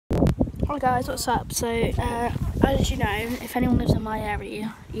Hi guys, what's up? So, as you know, if anyone lives in my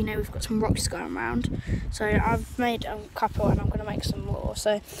area, you know we've got some rocks going around. So I've made a couple and I'm going to make some more.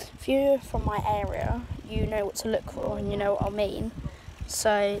 So if you're from my area, you know what to look for and you know what I mean.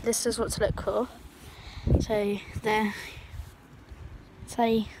 So this is what to look for. So there,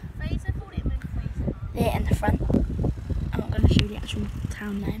 say, there in the front. I'm not going to show you the actual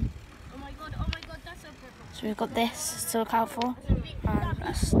town name. Oh my god, that's a purple. So we've got this to look out for.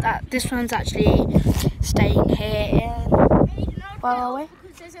 This one's actually staying here in... Where are we?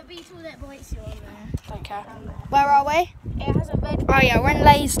 Because there's a beetle that bites you on there. Okay. Where are we? It has a red... Oh yeah, we're in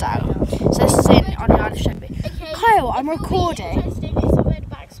Laysdale. So this is on the Isle of Sheppey. Okay, Kyle, I'm recording. It's a red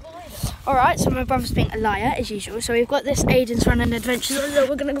back spider. Alright, so my brother's being a liar as usual. So we've got this Aiden's Running Adventures. Look,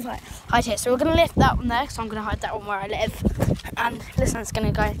 we're going to hide here. So we're going to lift that one there because I'm going to hide that one where I live. And this one's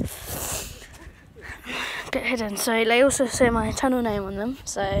going to go... get hidden. So they also say my channel name on them,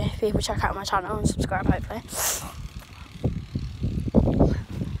 so people check out my channel and subscribe hopefully.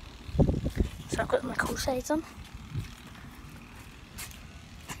 So I've got my cool shades on.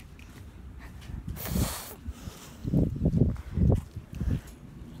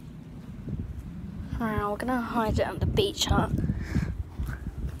 Now we're gonna hide it under the beach hut.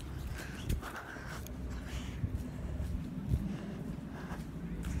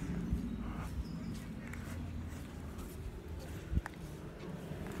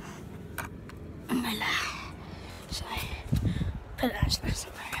 So, put it actually, it's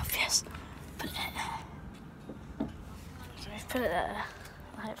not very obvious. Put it there. So we've put it there.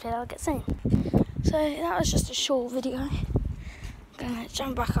 Hopefully that'll get seen. So that was just a short video. I'm gonna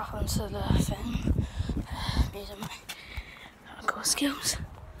jump back up onto the thing. Using my hardcore skills.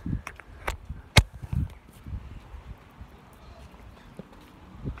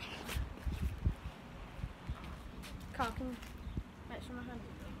 Carl, can you make sure my hand?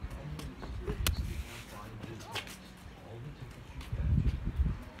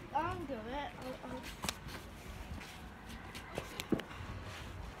 I'll do it.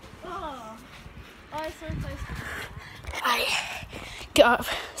 Oh, it's so close. Bye. Get up.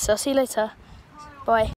 So I'll see you later. Bye.